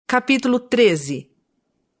Capítulo 13.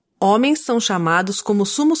 Homens são chamados como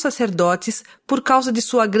sumos sacerdotes por causa de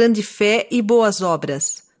sua grande fé e boas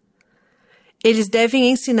obras. Eles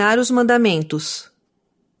devem ensinar os mandamentos.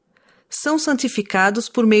 São santificados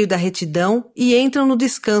por meio da retidão e entram no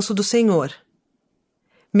descanso do Senhor.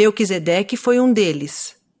 Melquisedeque foi um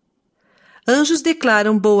deles. Anjos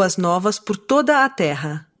declaram boas novas por toda a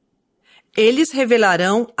terra. Eles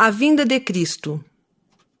revelarão a vinda de Cristo.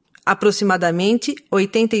 Aproximadamente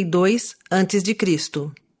 82 a.C.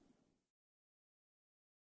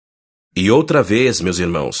 E outra vez, meus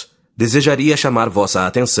irmãos, desejaria chamar vossa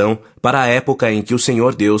atenção para a época em que o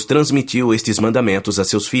Senhor Deus transmitiu estes mandamentos a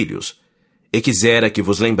seus filhos. E quisera que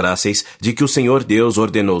vos lembrasseis de que o Senhor Deus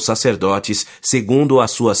ordenou sacerdotes segundo a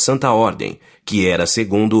sua santa ordem, que era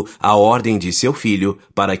segundo a ordem de seu Filho,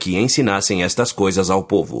 para que ensinassem estas coisas ao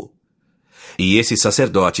povo. E esses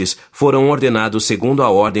sacerdotes foram ordenados segundo a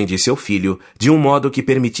ordem de seu Filho, de um modo que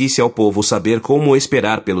permitisse ao povo saber como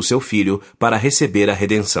esperar pelo seu Filho para receber a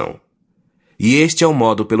redenção. E este é o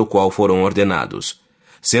modo pelo qual foram ordenados,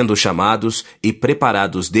 sendo chamados e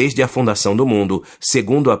preparados desde a fundação do mundo,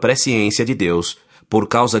 segundo a presciência de Deus, por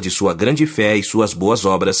causa de sua grande fé e suas boas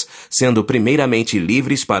obras, sendo primeiramente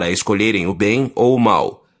livres para escolherem o bem ou o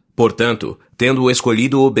mal. Portanto, tendo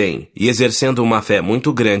escolhido o bem e exercendo uma fé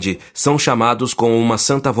muito grande, são chamados com uma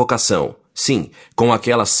santa vocação. Sim, com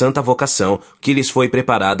aquela santa vocação que lhes foi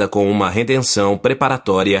preparada com uma redenção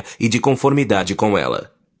preparatória e de conformidade com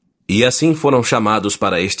ela. E assim foram chamados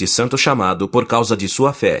para este santo chamado por causa de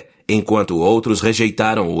sua fé, enquanto outros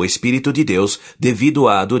rejeitaram o Espírito de Deus devido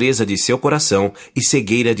à dureza de seu coração e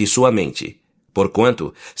cegueira de sua mente.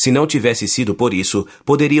 Porquanto, se não tivesse sido por isso,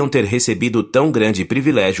 poderiam ter recebido tão grande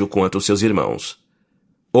privilégio quanto seus irmãos.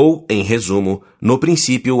 Ou, em resumo, no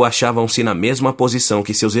princípio achavam-se na mesma posição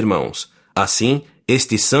que seus irmãos. Assim,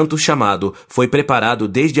 este santo chamado foi preparado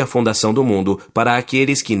desde a fundação do mundo para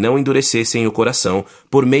aqueles que não endurecessem o coração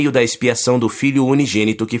por meio da expiação do Filho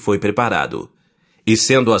unigênito que foi preparado. E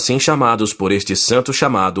sendo assim chamados por este santo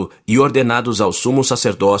chamado e ordenados ao sumo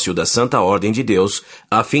sacerdócio da santa ordem de Deus,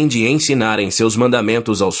 a fim de ensinarem seus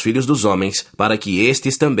mandamentos aos filhos dos homens, para que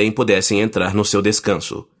estes também pudessem entrar no seu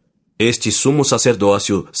descanso. Este sumo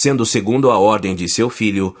sacerdócio, sendo segundo a ordem de seu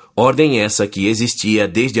Filho, ordem essa que existia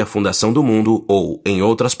desde a fundação do mundo, ou, em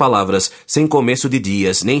outras palavras, sem começo de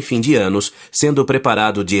dias nem fim de anos, sendo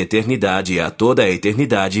preparado de eternidade a toda a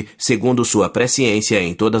eternidade, segundo sua presciência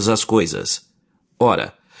em todas as coisas.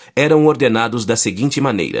 Ora, eram ordenados da seguinte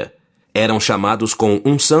maneira: eram chamados com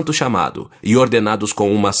um santo chamado e ordenados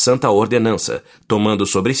com uma santa ordenança, tomando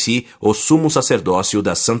sobre si o sumo sacerdócio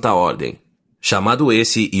da santa ordem. Chamado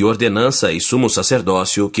esse e ordenança e sumo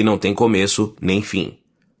sacerdócio que não tem começo nem fim.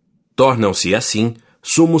 Tornam-se, assim,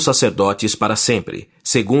 sumos sacerdotes para sempre,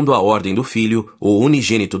 segundo a ordem do Filho, o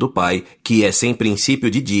unigênito do Pai, que é sem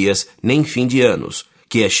princípio de dias nem fim de anos,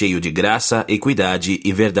 que é cheio de graça, equidade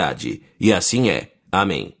e verdade. E assim é.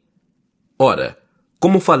 Amém. Ora,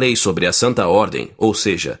 como falei sobre a santa ordem, ou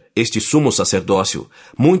seja, este sumo sacerdócio,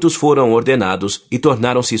 muitos foram ordenados e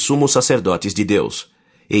tornaram-se sumos sacerdotes de Deus.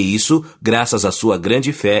 E isso, graças à sua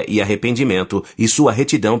grande fé e arrependimento e sua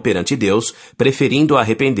retidão perante Deus, preferindo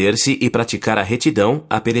arrepender-se e praticar a retidão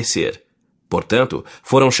a perecer. Portanto,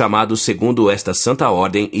 foram chamados segundo esta santa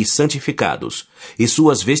ordem e santificados, e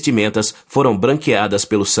suas vestimentas foram branqueadas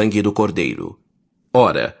pelo sangue do Cordeiro.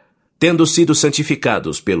 Ora, tendo sido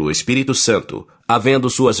santificados pelo Espírito Santo, havendo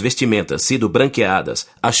suas vestimentas sido branqueadas,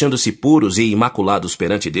 achando-se puros e imaculados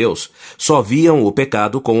perante Deus, só viam o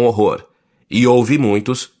pecado com horror. E houve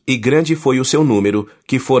muitos, e grande foi o seu número,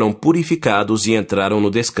 que foram purificados e entraram no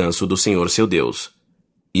descanso do Senhor seu Deus.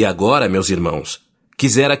 E agora, meus irmãos,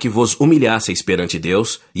 quisera que vos humilhasseis perante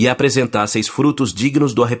Deus e apresentasseis frutos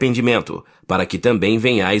dignos do arrependimento, para que também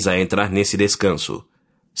venhais a entrar nesse descanso.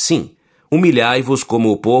 Sim, humilhai-vos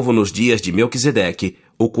como o povo nos dias de Melquisedeque,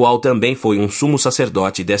 o qual também foi um sumo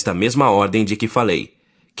sacerdote desta mesma ordem de que falei,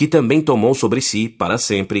 que também tomou sobre si, para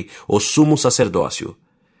sempre, o sumo sacerdócio.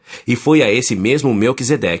 E foi a esse mesmo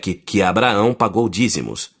Melquisedeque que Abraão pagou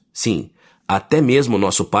dízimos. Sim, até mesmo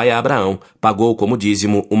nosso pai Abraão pagou como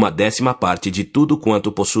dízimo 1/10 de tudo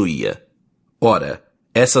quanto possuía. Ora,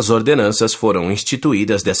 essas ordenanças foram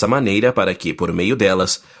instituídas dessa maneira para que, por meio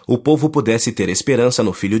delas, o povo pudesse ter esperança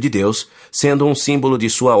no Filho de Deus, sendo um símbolo de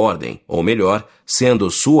sua ordem, ou melhor,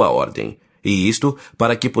 sendo sua ordem, e isto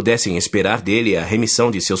para que pudessem esperar dele a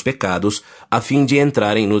remissão de seus pecados, a fim de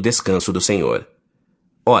entrarem no descanso do Senhor.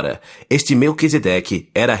 Ora, este Melquisedeque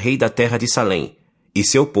era rei da terra de Salém, e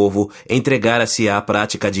seu povo entregara-se à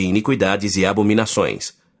prática de iniquidades e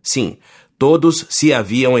abominações. Sim, todos se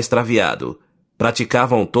haviam extraviado,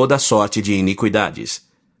 praticavam toda sorte de iniquidades.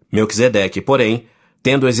 Melquisedeque, porém,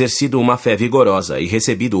 tendo exercido uma fé vigorosa e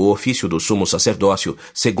recebido o ofício do sumo sacerdócio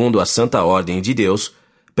segundo a santa ordem de Deus,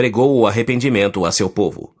 pregou o arrependimento a seu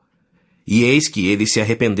povo. E eis que eles se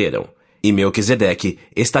arrependeram, e Melquisedeque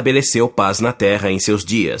estabeleceu paz na terra em seus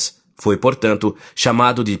dias. Foi, portanto,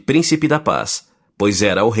 chamado de Príncipe da Paz, pois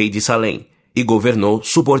era o rei de Salém, e governou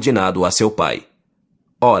subordinado a seu pai.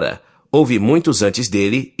 Ora, houve muitos antes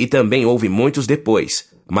dele, e também houve muitos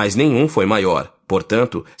depois, mas nenhum foi maior,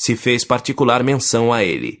 portanto, se fez particular menção a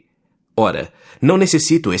ele. Ora, não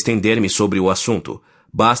necessito estender-me sobre o assunto,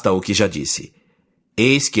 basta o que já disse.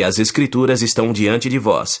 Eis que as Escrituras estão diante de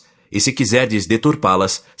vós, e se quiserdes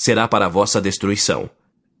deturpá-las, será para a vossa destruição.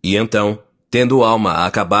 E então, tendo Alma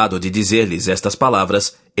acabado de dizer-lhes estas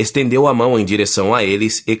palavras, estendeu a mão em direção a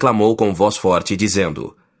eles e clamou com voz forte,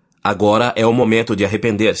 dizendo: Agora é o momento de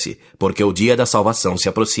arrepender-se, porque o dia da salvação se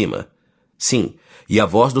aproxima. Sim, e a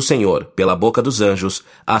voz do Senhor, pela boca dos anjos,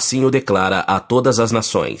 assim o declara a todas as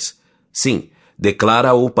nações. Sim,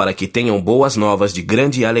 declara-o para que tenham boas novas de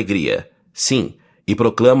grande alegria. Sim, e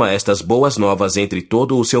proclama estas boas novas entre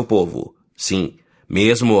todo o seu povo. Sim,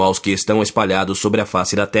 mesmo aos que estão espalhados sobre a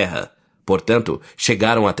face da terra. Portanto,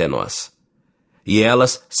 chegaram até nós. E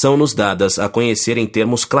elas são-nos dadas a conhecer em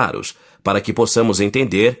termos claros, para que possamos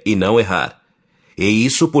entender e não errar. E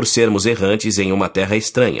isso por sermos errantes em uma terra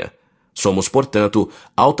estranha. Somos, portanto,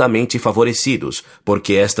 altamente favorecidos,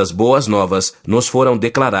 porque estas boas novas nos foram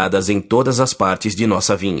declaradas em todas as partes de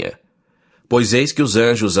nossa vinha. Pois eis que os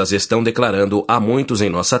anjos as estão declarando a muitos em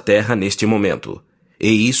nossa terra neste momento,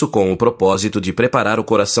 e isso com o propósito de preparar o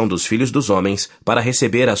coração dos filhos dos homens para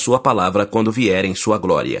receber a sua palavra quando vier em sua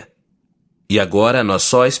glória. E agora nós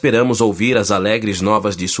só esperamos ouvir as alegres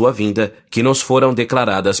novas de sua vinda, que nos foram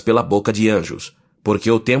declaradas pela boca de anjos, porque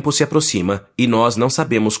o tempo se aproxima e nós não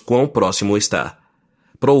sabemos quão próximo está.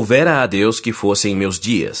 Prouvera a Deus que fossem meus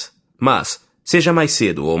dias, mas, seja mais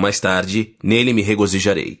cedo ou mais tarde, nele me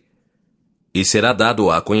regozijarei. E será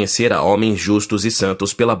dado a conhecer a homens justos e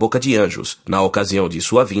santos pela boca de anjos, na ocasião de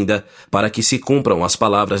sua vinda, para que se cumpram as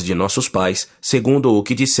palavras de nossos pais, segundo o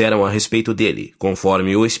que disseram a respeito dele,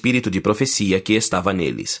 conforme o espírito de profecia que estava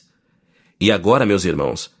neles. E agora, meus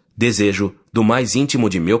irmãos, desejo, do mais íntimo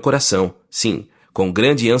de meu coração, sim, com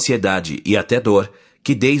grande ansiedade e até dor,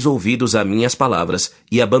 que deis ouvidos a minhas palavras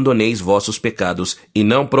e abandoneis vossos pecados e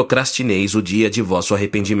não procrastineis o dia de vosso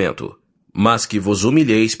arrependimento. Mas que vos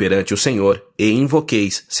humilheis perante o Senhor, e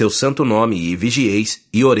invoqueis seu santo nome e vigieis,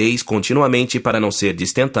 e oreis continuamente para não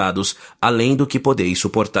serdes tentados, além do que podeis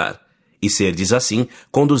suportar, e serdes assim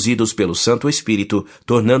conduzidos pelo Santo Espírito,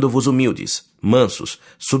 tornando-vos humildes, mansos,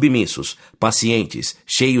 submissos, pacientes,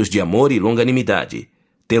 cheios de amor e longanimidade,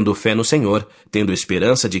 tendo fé no Senhor, tendo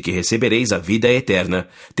esperança de que recebereis a vida eterna,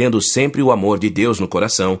 tendo sempre o amor de Deus no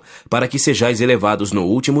coração, para que sejais elevados no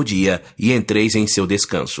último dia e entreis em seu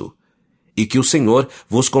descanso. E que o Senhor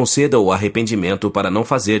vos conceda o arrependimento para não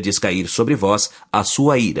fazerdes cair sobre vós a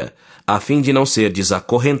sua ira, a fim de não serdes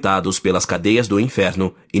acorrentados pelas cadeias do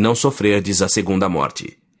inferno e não sofrerdes a segunda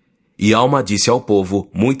morte. E Alma disse ao povo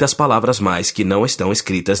muitas palavras mais que não estão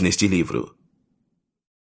escritas neste livro.